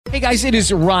Hey guys, it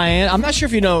is Ryan. I'm not sure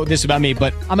if you know this about me,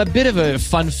 but I'm a bit of a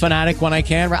fun fanatic when I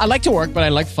can. I like to work, but I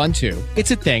like fun too. It's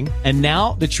a thing. And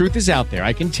now the truth is out there.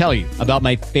 I can tell you about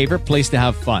my favorite place to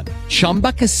have fun.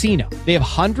 Chumba Casino. They have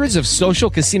hundreds of social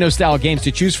casino style games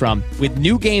to choose from with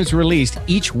new games released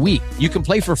each week. You can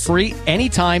play for free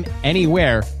anytime,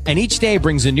 anywhere. And each day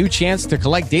brings a new chance to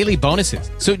collect daily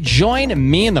bonuses. So join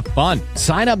me in the fun.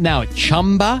 Sign up now at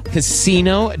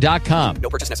ChumbaCasino.com. No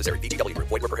purchase necessary. VGW.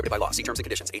 Void where prohibited by law. See terms and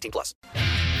conditions. 18+.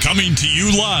 Coming to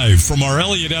you live from our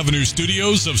Elliott Avenue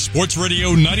studios of Sports Radio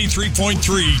 93.3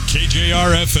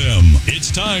 KJR FM. It's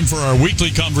time for our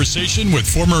weekly conversation with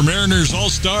former Mariners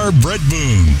All-Star Bret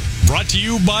Boone. Brought to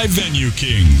you by Venue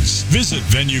Kings. Visit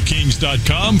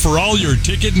VenueKings.com for all your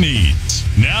ticket needs.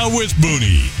 Now with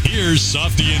Booney, here's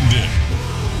Softy and Dick.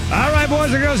 All right,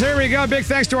 boys and girls, here we go. Big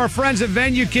thanks to our friends at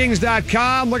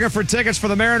VenueKings.com. Looking for tickets for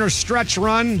the Mariners stretch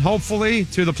run, hopefully,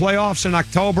 to the playoffs in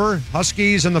October.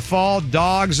 Huskies in the fall,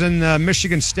 Dogs in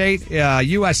Michigan State,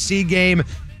 USC game,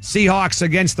 Seahawks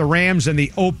against the Rams in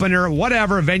the opener.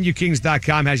 Whatever,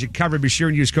 VenueKings.com has you covered. Be sure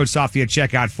and use code Softy at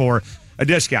checkout for a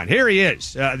discount. Here he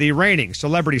is, the reigning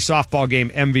celebrity softball game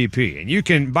MVP. And you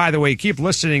can, by the way, keep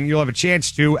listening. You'll have a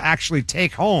chance to actually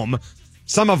take home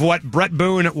some of what Bret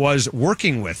Boone was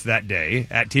working with that day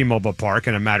at T-Mobile Park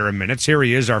in a matter of minutes. Here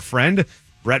he is, our friend,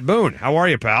 Bret Boone. How are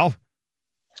you, pal?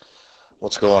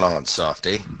 What's going on,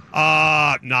 Softy?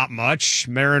 Not much.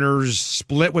 Mariners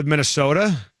split with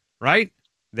Minnesota, right?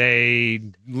 They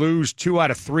lose 2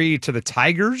 out of 3 to the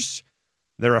Tigers.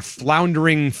 They're a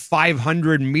floundering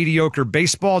 500 mediocre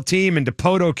baseball team, and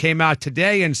DePoto came out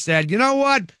today and said, you know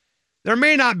what? There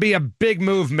may not be a big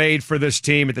move made for this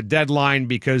team at the deadline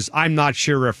because I'm not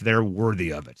sure if they're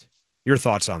worthy of it. Your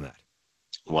thoughts on that?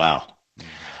 Wow.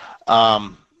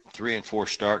 3-4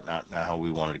 start, not how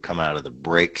we wanted to come out of the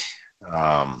break.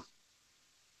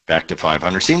 Back to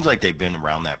 500. Seems like they've been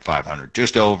around that 500,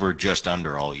 just over, just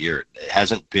under all year. It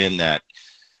hasn't been that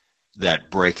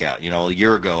breakout. You know, a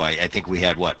year ago, I think we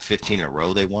had, 15 in a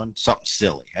row they won? Something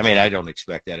silly. I mean, I don't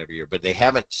expect that every year, but they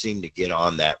haven't seemed to get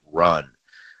on that run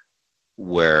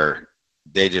where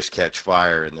they just catch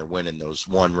fire and they're winning those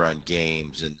one-run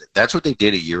games. And that's what they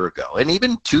did a year ago. And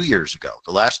even 2 years ago,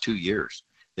 the last 2 years,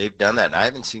 they've done that. And I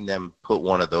haven't seen them put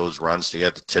one of those runs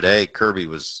together. Today, Kirby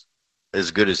was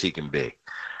as good as he can be.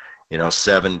 You know,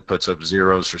 puts up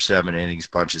zeros for 7 innings,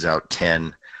 punches out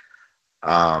 10.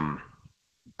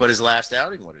 But his last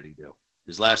outing, what did he do?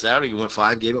 His last outing, he went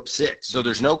 5, gave up 6. So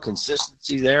there's no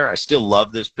consistency there. I still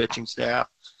love this pitching staff.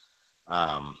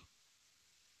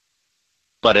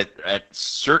 But at a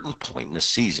certain point in the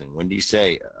season, when do you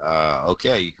say,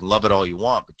 okay, you can love it all you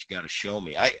want, but you got to show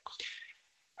me? I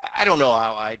don't know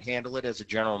how I'd handle it as a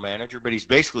general manager, but he's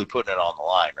basically putting it on the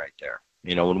line right there.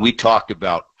 You know, when we talked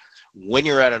about when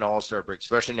you're at an all-star break,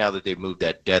 especially now that they've moved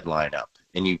that deadline up,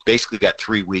 and you basically got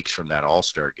 3 weeks from that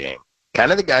all-star game,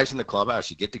 kind of the guys in the clubhouse,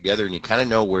 you get together and you kind of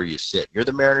know where you sit. You're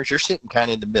the Mariners, you're sitting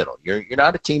kind of in the middle. You're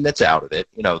not a team that's out of it.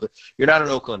 You know, you're not an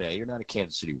Oakland A, you're not a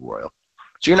Kansas City Royal.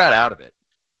 So you're not out of it.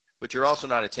 But you're also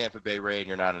not a Tampa Bay Ray and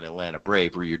you're not an Atlanta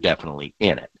Brave where you're definitely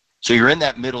in it. So you're in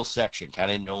that middle section,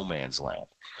 kind of in no man's land.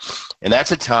 And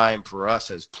that's a time for us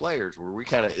as players where we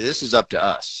this is up to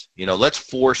us. You know, let's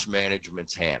force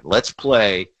management's hand. Let's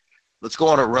play. Let's go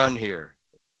on a run here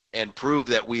and prove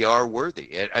that we are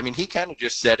worthy. I mean, he kind of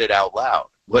just said it out loud,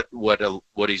 what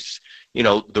he's, you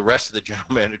know, the rest of the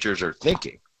general managers are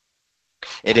thinking.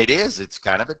 And it's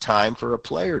kind of a time for a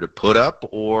player to put up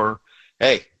or,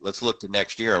 hey, let's look to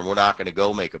next year, and we're not going to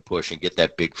go make a push and get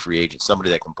that big free agent, somebody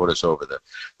that can put us over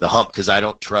the hump, because I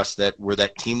don't trust that we're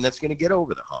that team that's going to get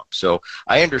over the hump. So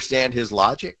I understand his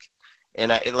logic,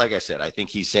 and like I said, I think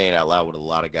he's saying out loud what a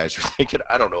lot of guys are thinking.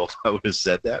 I don't know if I would have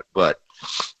said that, but,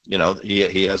 you know,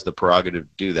 he has the prerogative to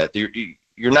do that.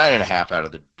 You're 9.5 out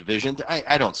of the division.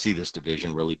 I don't see this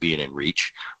division really being in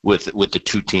reach with the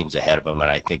 2 teams ahead of them,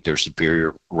 and I think they're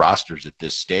superior rosters at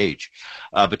this stage.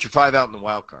 But you're 5 out in the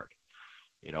wild card.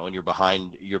 You know, and you're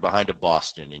behind a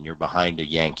Boston, and you're behind a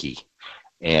Yankee,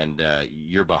 and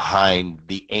you're behind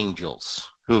the Angels,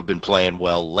 who have been playing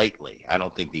well lately. I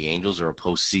don't think the Angels are a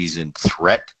postseason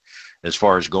threat as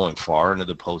far as going far into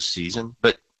the postseason.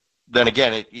 But then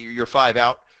again, you're 5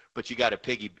 out, but you got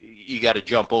to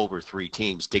jump over 3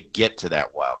 teams to get to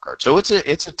that wild card. So it's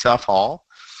a tough haul.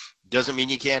 Doesn't mean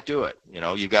you can't do it. You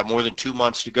know, you've got more than 2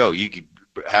 months to go. You could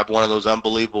have one of those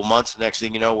unbelievable months. The next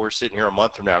thing you know, we're sitting here a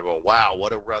month from now going, wow,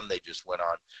 what a run they just went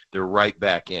on. They're right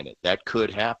back in it. That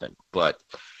could happen. But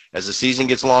as the season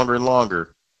gets longer and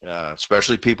longer,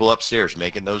 especially people upstairs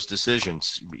making those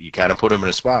decisions, you kind of put them in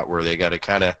a spot where they got to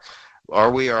kind of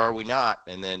Are we or are we not?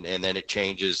 And then it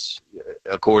changes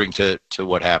according to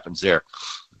what happens there.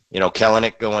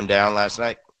 Kelenic going down last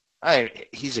night.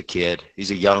 He's a kid.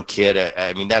 He's a young kid.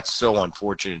 I mean, that's so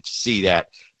unfortunate to see that.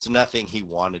 It's nothing he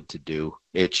wanted to do.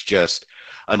 It's just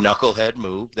a knucklehead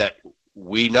move that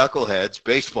we knuckleheads,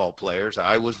 baseball players,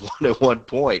 I was one at one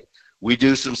point. We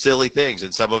do some silly things,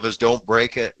 and some of us don't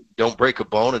break a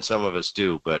bone, and some of us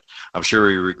do. But I'm sure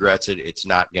he regrets it. It's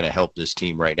not going to help this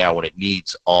team right now when it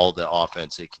needs all the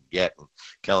offense it can get. And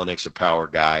Kelenic's a power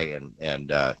guy, and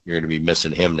you're going to be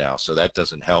missing him now, so that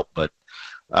doesn't help. But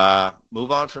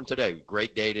move on from today.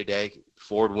 Great day today.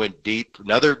 Ford went deep.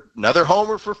 Another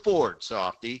homer for Ford,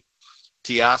 Softy.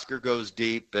 Teoscar goes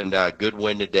deep, and good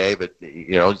win today. But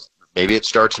maybe it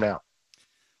starts now.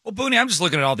 Well, Boone, I'm just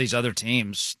looking at all these other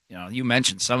teams. You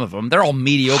mentioned some of them. They're all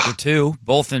mediocre too,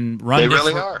 both in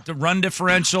run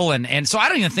differential, and so I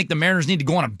don't even think the Mariners need to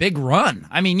go on a big run.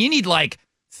 I mean, you need like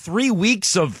 3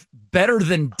 weeks of better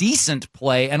than decent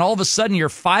play, and all of a sudden your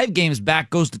 5 games back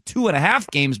goes to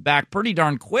 2.5 games back pretty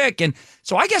darn quick. And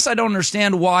so I guess I don't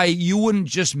understand why you wouldn't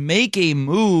just make a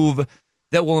move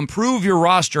that will improve your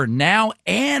roster now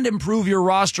and improve your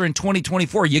roster in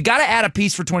 2024. You got to add a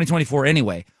piece for 2024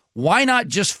 anyway. Why not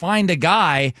just find a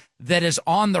guy that is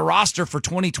on the roster for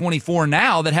 2024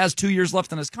 now that has 2 years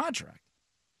left on his contract?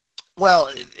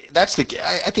 Well, I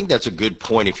think that's a good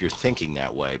point if you're thinking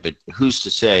that way, but who's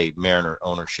to say Mariner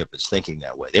ownership is thinking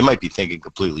that way? They might be thinking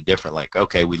completely different, like,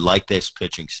 okay, we like this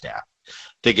pitching staff.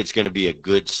 Think it's going to be a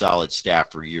good, solid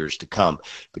staff for years to come.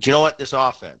 But you know what? This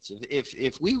offense,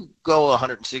 if we go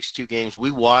 162 games,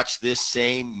 we watch this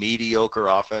same mediocre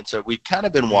offense that we've kind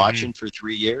of been watching for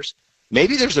 3 years,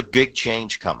 maybe there's a big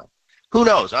change coming. Who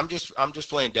knows? I'm just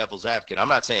playing devil's advocate. I'm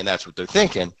not saying that's what they're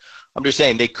thinking. I'm just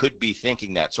saying they could be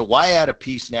thinking that. So why add a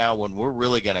piece now when we're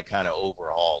really going to kind of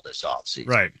overhaul this offseason?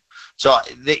 Right. So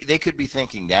they could be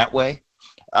thinking that way.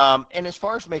 And as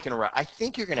far as making a run, I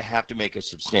think you're going to have to make a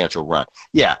substantial run.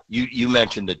 Yeah, you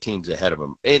mentioned the teams ahead of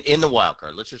them. In the wild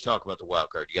card, let's just talk about the wild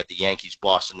card. You got the Yankees,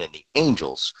 Boston, and the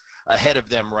Angels ahead of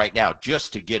them right now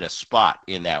just to get a spot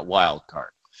in that wild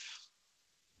card.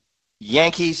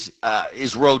 Yankees,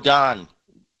 is Rodon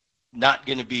not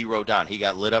going to be Rodon? He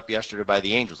got lit up yesterday by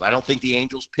the Angels. I don't think the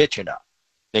Angels pitch enough.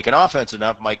 They can offense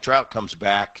enough. Mike Trout comes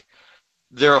back.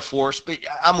 They're a force, but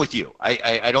I'm with you.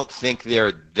 I don't think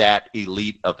they're that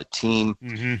elite of a team.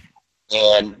 Mm-hmm.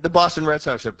 And the Boston Red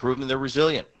Sox have proven they're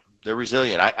resilient. They're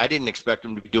resilient. I didn't expect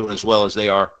them to be doing as well as they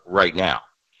are right now,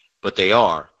 but they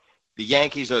are. The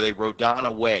Yankees, are they Rodon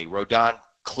away? Rodon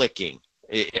clicking?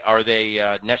 Are they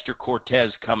Nestor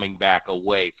Cortez coming back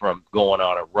away from going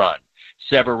on a run?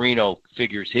 Severino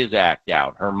figures his act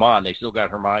out. Herman, they still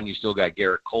got Herman. You still got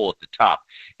Garrett Cole at the top.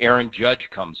 Aaron Judge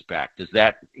comes back. Does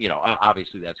that,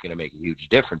 obviously that's going to make a huge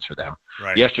difference for them.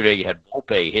 Right. Yesterday you had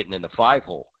Volpe hitting in the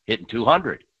 5-hole, hitting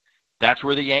 200. That's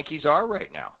where the Yankees are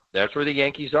right now. That's where the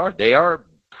Yankees are. They are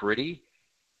a pretty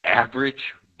average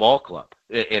ball club.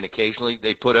 And occasionally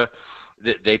they put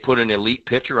an elite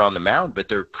pitcher on the mound, but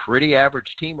they're a pretty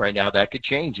average team right now. That could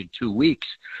change in 2 weeks.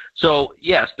 So,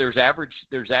 yes, there's average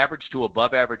to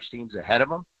above average teams ahead of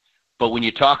them. But when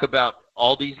you talk about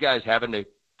all these guys having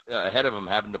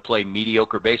to play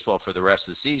mediocre baseball for the rest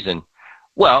of the season,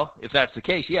 well, if that's the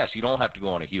case, yes, you don't have to go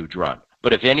on a huge run.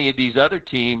 But if any of these other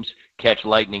teams catch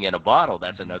lightning in a bottle,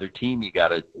 that's another team you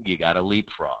gotta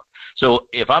leapfrog. So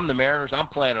if I'm the Mariners, I'm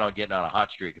planning on getting on a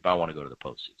hot streak if I want to go to the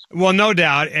postseason. Well, no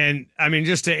doubt. And, I mean,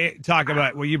 just to talk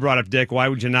about what you brought up, Dick, why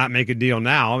would you not make a deal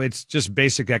now? It's just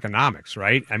basic economics,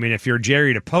 right? I mean, if you're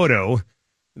Jerry Dipoto,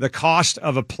 the cost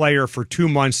of a player for 2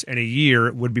 months and a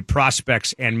year would be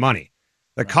prospects and money.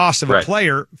 The cost of a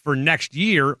player for next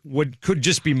year could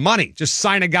just be money. Just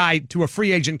sign a guy to a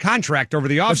free agent contract over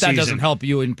the offseason. But that doesn't help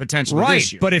you in potentially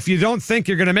this year. But if you don't think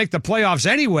you're going to make the playoffs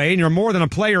anyway and you're more than a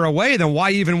player away, then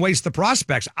why even waste the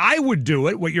prospects? I would do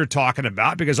it, what you're talking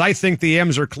about, because I think the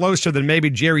M's are closer than maybe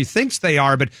Jerry thinks they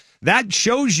are. But that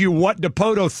shows you what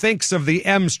Dipoto thinks of the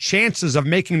M's chances of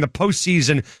making the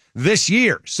postseason this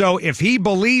year. So if he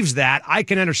believes that, I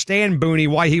can understand, Booney,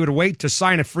 why he would wait to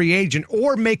sign a free agent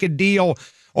or make a deal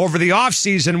over the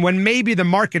offseason when maybe the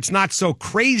market's not so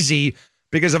crazy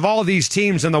because of all these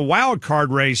teams in the wild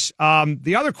card race.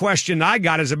 The other question I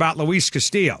got is about Luis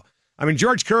Castillo. I mean,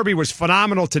 George Kirby was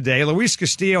phenomenal today. Luis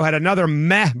Castillo had another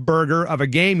meh burger of a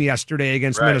game yesterday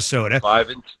against Minnesota.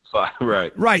 5-5,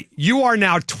 right. Right. You are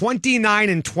now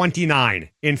 29-29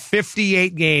 in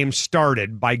 58 games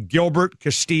started by Gilbert,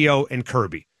 Castillo, and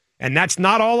Kirby. And that's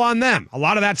not all on them. A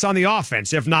lot of that's on the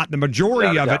offense, if not the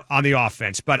majority of it on the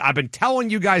offense. But I've been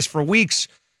telling you guys for weeks,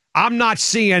 I'm not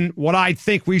seeing what I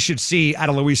think we should see out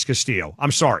of Luis Castillo.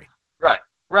 I'm sorry.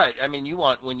 Right. I mean,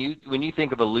 when you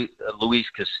think of a Luis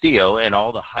Castillo and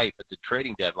all the hype at the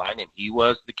trading deadline, and he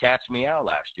was the cat's meow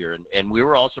last year, and we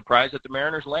were all surprised that the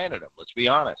Mariners landed him. Let's be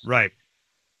honest. Right.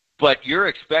 But you're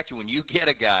expecting when you get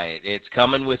a guy, it's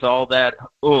coming with all that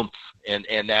oomph and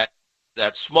that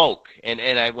smoke, and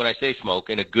when I say smoke,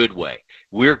 in a good way,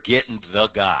 we're getting the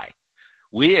guy.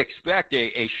 We expect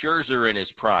a Scherzer in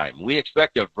his prime. We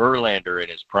expect a Verlander in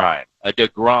his prime, a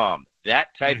DeGrom,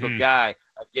 that type of guy.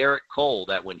 Garrett Cole,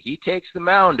 that when he takes the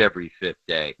mound every fifth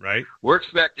day, right, we're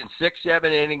expecting 6-7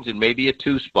 innings and maybe a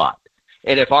 2 spot.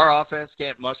 And if our offense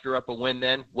can't muster up a win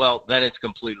then it's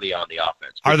completely on the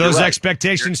offense. But are those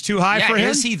expectations too high for him?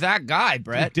 Is he that guy,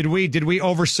 Brett? Did we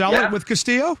oversell it with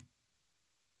Castillo?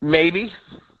 Maybe.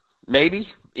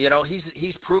 You know,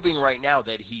 he's proving right now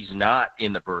that he's not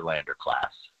in the Verlander class.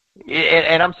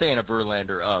 And I'm saying a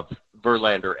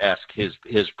Verlander-esque his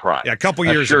prime. Yeah, a couple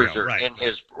years ago, right. In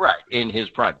his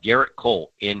prime. Garrett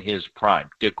Cole in his prime.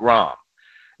 DeGrom.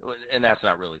 And that's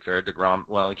not really fair. DeGrom,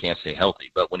 well, he can't stay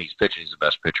healthy, but when he's pitching, he's the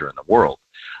best pitcher in the world.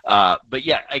 But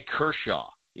yeah, a Kershaw,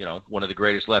 you know, one of the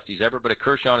greatest lefties ever, but a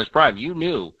Kershaw in his prime, you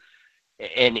knew,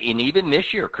 and even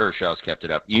this year Kershaw's kept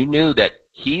it up, you knew that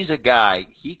he's a guy,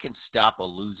 he can stop a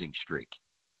losing streak.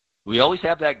 We always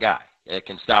have that guy that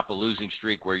can stop a losing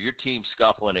streak where your team's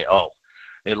scuffling it. Oh,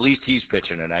 at least he's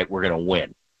pitching tonight. We're going to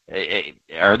win.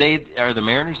 Are the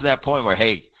Mariners at that point where,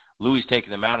 hey, Louis taking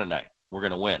them out tonight, we're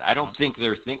going to win? I don't think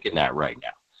they're thinking that right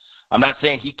now. I'm not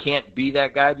saying he can't be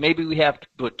that guy. Maybe we have to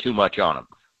put too much on him.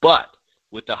 But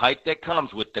with the hype that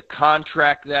comes, with the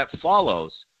contract that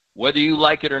follows, whether you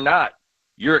like it or not,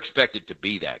 you're expected to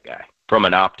be that guy from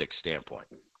an optics standpoint.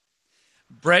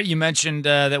 Brett, you mentioned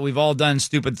that we've all done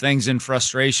stupid things in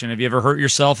frustration. Have you ever hurt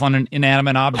yourself on an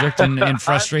inanimate object in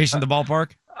frustration at the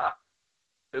ballpark?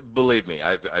 Believe me,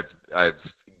 I've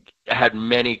had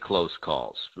many close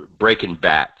calls, breaking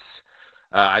bats.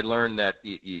 I learned that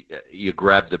you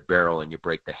grab the barrel and you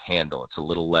break the handle. It's a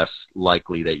little less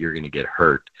likely that you're going to get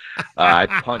hurt. I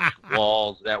punched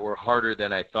walls that were harder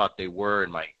than I thought they were,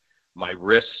 and my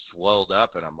wrists swelled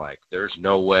up, and I'm like, there's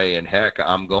no way in heck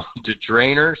I'm going to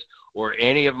trainers or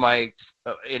any of my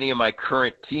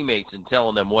current teammates and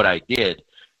telling them what I did,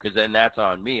 because then that's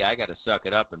on me. I got to suck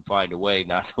it up and find a way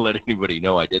not to let anybody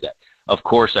know I did that. Of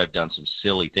course, I've done some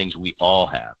silly things. We all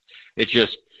have. It's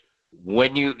just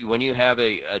when you have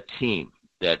a team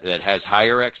that has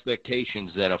higher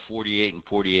expectations than a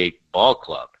 48-48 ball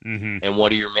club, and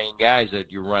one of your main guys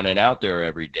that you're running out there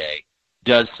every day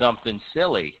does something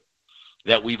silly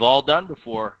that we've all done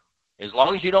before. As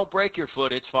long as you don't break your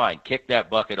foot, it's fine. Kick that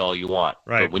bucket all you want.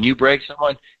 Right. But when you break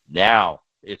someone, now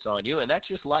it's on you, and that's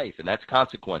just life, and that's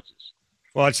consequences.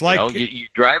 Well, it's like you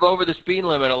drive over the speed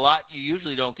limit a lot. You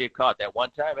usually don't get caught. That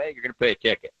one time, hey, you're going to pay a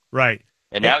ticket. Right.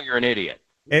 And now you're an idiot.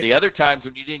 The other times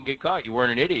when you didn't get caught, you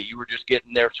weren't an idiot. You were just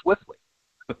getting there swiftly.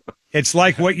 It's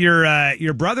like what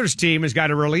your brother's team has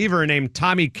got a reliever named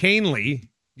Tommy Canely.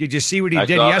 Did you see what he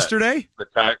did yesterday? The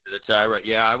Tyrant.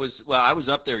 Yeah, I was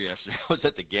up there yesterday. I was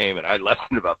at the game, and I left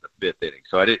in about the fifth inning,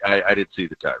 so I did see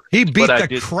the Tyrant. He beat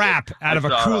the crap out of a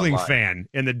cooling fan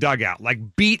in the dugout,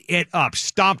 like beat it up,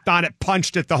 stomped on it,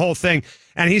 punched it, the whole thing,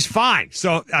 and he's fine.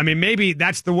 So, I mean, maybe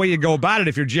that's the way you go about it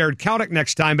if you're Jared Kelenic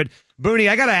next time. But, Booney,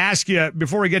 I got to ask you,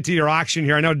 before we get to your auction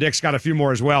here, I know Dick's got a few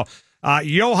more as well,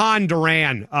 Johan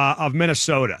Duran of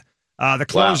Minnesota. The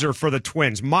closer for the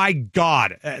Twins. My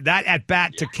God, that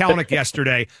at-bat to Kelenic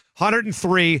yesterday,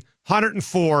 103,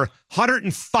 104,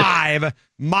 105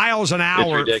 miles an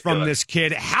hour from this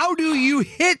kid. How do you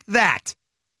hit that?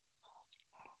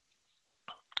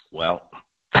 Well,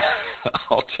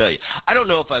 I'll tell you. I don't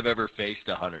know if I've ever faced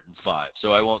 105,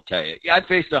 so I won't tell you. Yeah, I've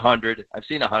faced 100. I've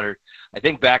seen 100. I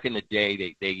think back in the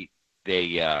day, they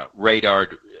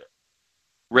radared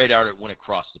it when it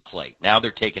crossed the plate. Now they're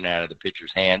taking it out of the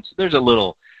pitcher's hands. There's a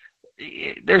little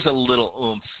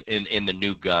oomph in the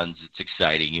new guns. It's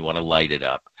exciting. You want to light it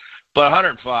up. But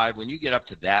 105, when you get up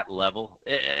to that level,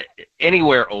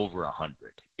 anywhere over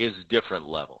 100 is a different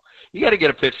level. You got to get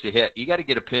a pitch to hit. You got to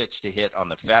get a pitch to hit on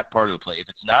the fat part of the plate. If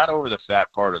it's not over the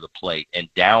fat part of the plate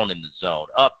and down in the zone,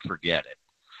 up, forget it.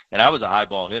 And I was a high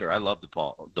ball hitter. I love the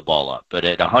ball up. But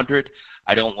at 100,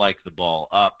 I don't like the ball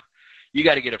up. You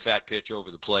got to get a fat pitch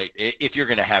over the plate if you're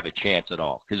going to have a chance at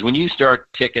all. Because when you start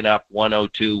ticking up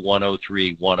 102,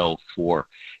 103, 104,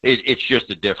 it's just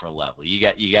a different level. You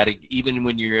got to, even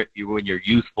when you're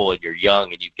youthful and you're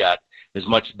young and you've got as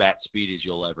much bat speed as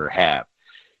you'll ever have,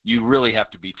 you really have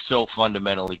to be so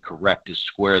fundamentally correct to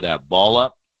square that ball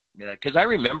up. Because I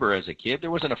remember as a kid,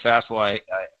 there wasn't a fastball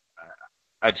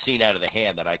I've seen out of the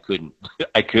hand that I couldn't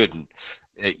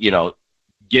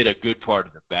get a good part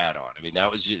of the bat on. I mean,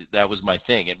 that was my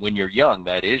thing. And when you're young,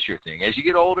 that is your thing. As you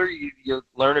get older, you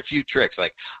learn a few tricks.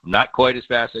 Like, I'm not quite as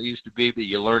fast as I used to be, but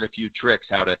you learn a few tricks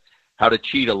how to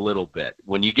cheat a little bit.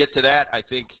 When you get to that, I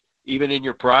think even in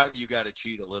your prime, you got to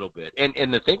cheat a little bit.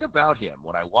 And the thing about him,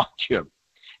 when I watch him,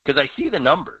 because I see the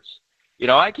numbers,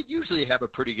 I could usually have a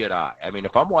pretty good eye. I mean,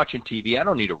 if I'm watching TV, I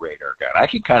don't need a radar gun. I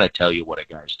can kind of tell you what a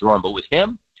guy's throwing. But with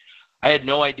him, I had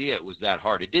no idea it was that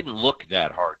hard. It didn't look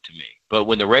that hard to me. But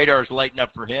when the radar's lighting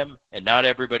up for him and not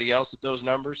everybody else at those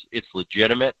numbers, it's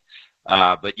legitimate.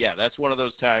 But, yeah, that's one of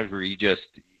those times where you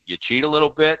cheat a little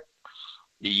bit.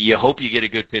 You hope you get a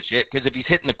good pitch hit. Because if he's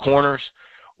hitting the corners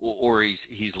or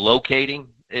he's locating,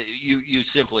 you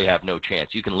simply have no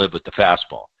chance. You can live with the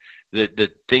fastball.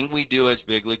 The thing we do as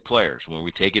big league players when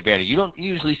we take advantage, you don't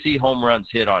usually see home runs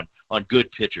hit on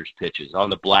good pitchers' pitches, on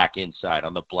the black inside,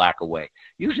 on the black away.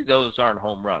 Usually those aren't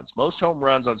home runs. Most home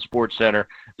runs on SportsCenter,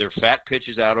 they're fat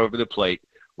pitches out over the plate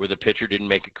where the pitcher didn't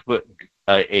make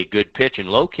a good pitch and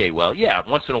locate well. Yeah,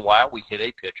 once in a while we hit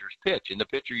a pitcher's pitch, and the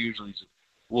pitcher usually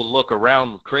will look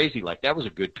around crazy like that was a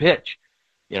good pitch,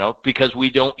 because we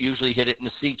don't usually hit it in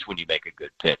the seats when you make a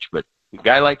good pitch. But a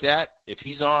guy like that, if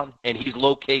he's on and he's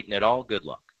locating it all, good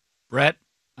luck. Brett,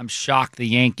 I'm shocked the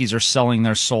Yankees are selling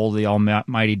their soul to the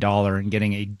almighty dollar and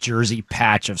getting a jersey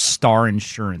patch of Star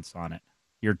Insurance on it.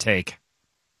 Your take?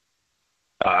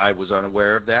 I was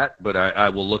unaware of that, but I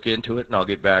will look into it and I'll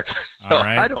get back. All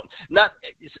right.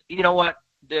 You know what,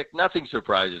 Dick? Nothing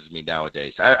surprises me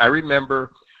nowadays. I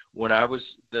remember when I was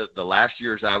the last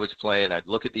years I was playing, I'd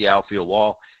look at the outfield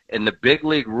wall, and the big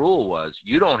league rule was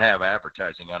you don't have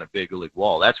advertising on a big league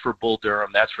wall. That's for Bull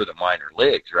Durham. That's for the minor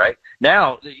leagues, right?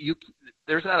 Now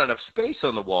there's not enough space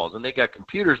on the walls, and they got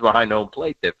computers behind home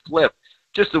plate that flip.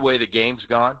 Just the way the game's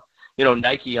gone.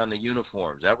 Nike on the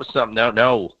uniforms. That was something.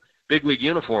 No, big league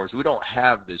uniforms, we don't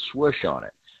have this swoosh on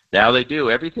it. Now they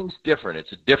do. Everything's different.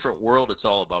 It's a different world. It's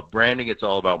all about branding. It's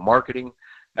all about marketing.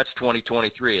 That's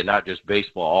 2023 and not just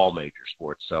baseball, all major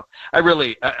sports. So I've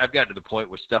gotten to the point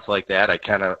with stuff like that. I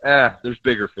kind of, there's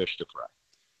bigger fish to fry.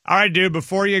 All right, dude,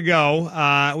 before you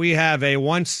go, we have a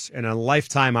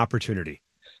once-in-a-lifetime opportunity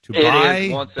to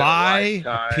buy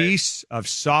a piece of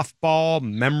softball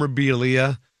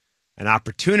memorabilia, an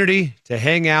opportunity to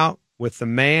hang out with the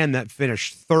man that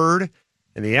finished third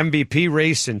in the MVP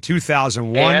race in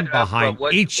 2001 behind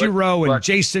Ichiro and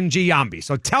Jason Giambi.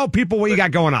 So tell people what you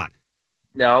got going on.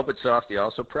 No, but Softy,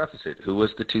 also preface it. Who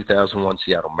was the 2001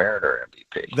 Seattle Mariner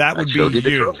MVP? That would be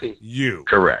you. You.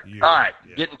 Correct. You. All right.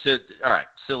 Yeah.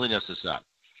 Silliness aside.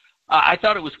 I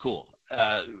thought it was cool.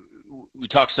 We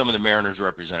talked to some of the Mariners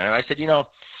representatives. I said,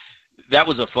 that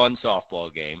was a fun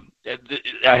softball game.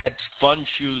 I had fun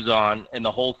shoes on and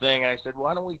the whole thing. I said,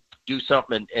 why don't we do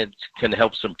something and can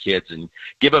help some kids and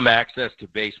give them access to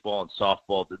baseball and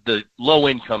softball, the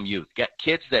low-income youth. Got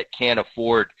kids that can't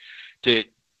afford to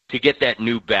get that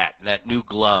new bat and that new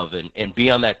glove and be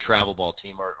on that travel ball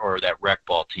team or that rec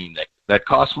ball team that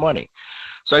costs money.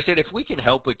 So I said, if we can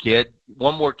help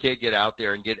one more kid get out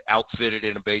there and get outfitted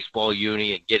in a baseball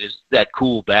uni and get that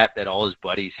cool bat that all his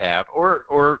buddies have,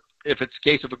 or if it's a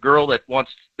case of a girl that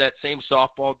wants that same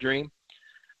softball dream,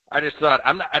 I just thought,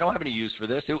 I don't have any use for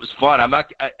this. It was fun.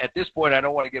 At this point, I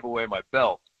don't want to give away my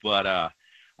belt, but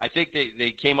I think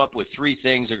they came up with three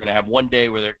things. They're going to have one day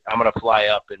where I'm going to fly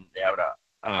up and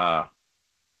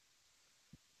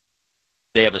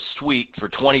they have a suite for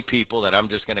 20 people that I'm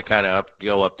just going to kind of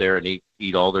go up there and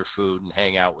eat all their food and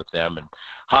hang out with them and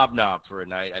hobnob for a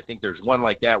night. I think there's one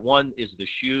like that. One is the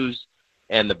shoes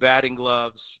and the batting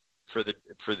gloves for the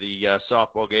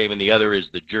softball game, and the other is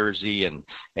the jersey and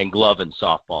glove and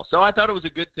softball. So I thought it was a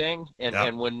good thing,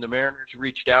 and when the Mariners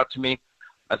reached out to me,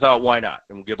 I thought, why not?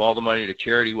 And we'll give all the money to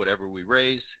charity, whatever we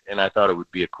raise, and I thought it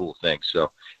would be a cool thing.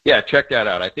 So, yeah, check that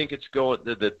out. I think it's going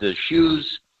the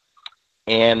shoes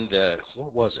and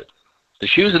what was it? The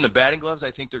shoes and the batting gloves,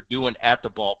 I think they're doing at the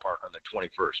ballpark on the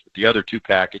 21st. But the other two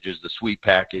packages, the suite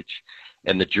package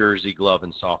and the jersey, glove,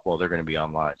 and softball, they're going to be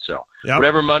online. So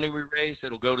whatever money we raise,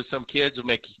 it'll go to some kids. It'll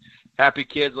make happy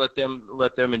kids. Let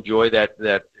them enjoy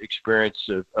that experience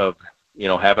of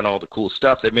having all the cool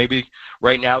stuff that maybe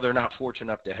right now they're not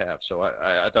fortunate enough to have. So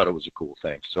I thought it was a cool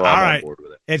thing. So I'm on board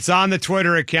with it. It's on the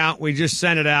Twitter account. We just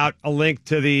sent it out, a link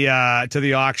to the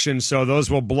auction. So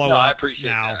those will blow up. I appreciate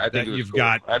now that. I think you've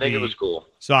got. I think it was cool.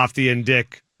 Softy and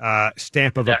Dick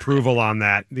stamp of approval on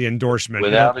that. The endorsement.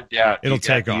 Without a doubt, it'll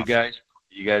take off.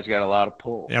 You guys got a lot of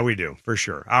pull. Yeah, we do, for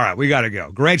sure. All right, we got to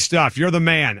go. Great stuff. You're the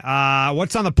man.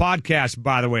 What's on the podcast,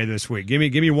 by the way, this week? Give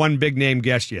me one big name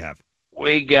guest you have.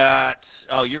 We got.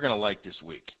 Oh, you're gonna like this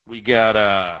week. We got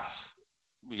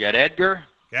Edgar.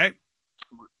 Okay.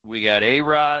 we got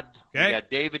A-Rod, okay. We got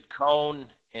David Cohn,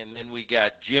 and then we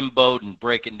got Jim Bowden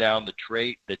breaking down the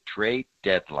trade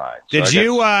deadline. Did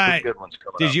you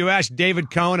ask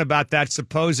David Cohn about that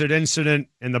supposed incident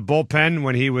in the bullpen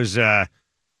when he was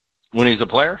when he's a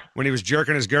player? When he was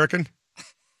jerking his gherkin?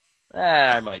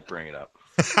 I might bring it up.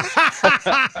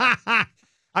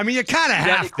 I mean, you kind of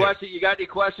have to. You got any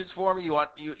questions for me?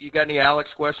 You got any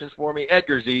Alex questions for me?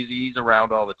 Edgar's easy. He's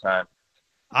around all the time.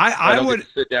 I would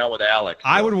sit down with Alex.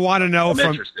 I would want to know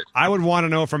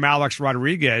from Alex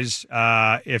Rodriguez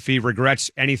if he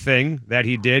regrets anything that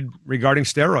he did regarding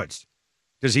steroids.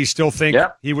 Does he still think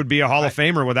he would be a Hall of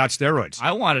Famer without steroids?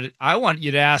 I want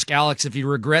you to ask Alex if he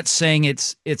regrets saying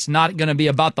it's not going to be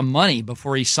about the money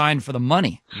before he signed for the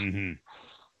money. Mm-hmm.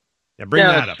 Yeah, bring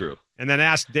that up. True. And then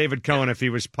ask David Cohn if he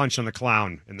was punching the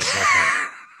clown in the bullpen.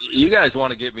 You guys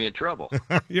want to get me in trouble.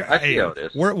 I see how it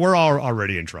is. We're all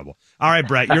already in trouble. All right,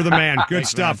 Brett, you're the man. Good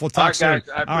stuff. Man. We'll talk soon. Guys,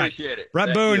 I appreciate it.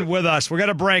 Brett Boone with us. We're going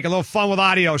to break. A little fun with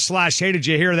audio / hey, did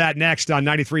you hear that next on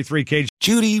 93.3 KG?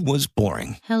 Judy was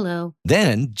boring. Hello.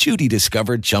 Then Judy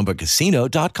discovered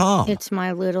ChumbaCasino.com. It's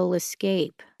my little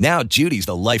escape. Now Judy's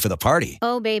the life of the party.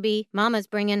 Oh, baby, mama's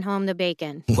bringing home the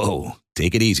bacon. Whoa,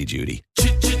 take it easy, Judy.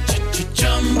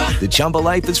 The Chumba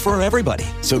life is for everybody.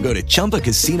 So go to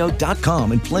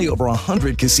ChumbaCasino.com and play over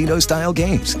 100 casino-style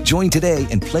games. Join today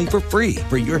and play for free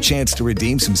for your chance to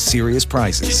redeem some serious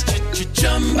prizes.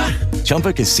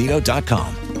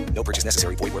 ChumbaCasino.com. No purchase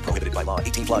necessary. Void where prohibited by law.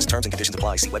 18+ terms and conditions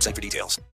apply. See website for details.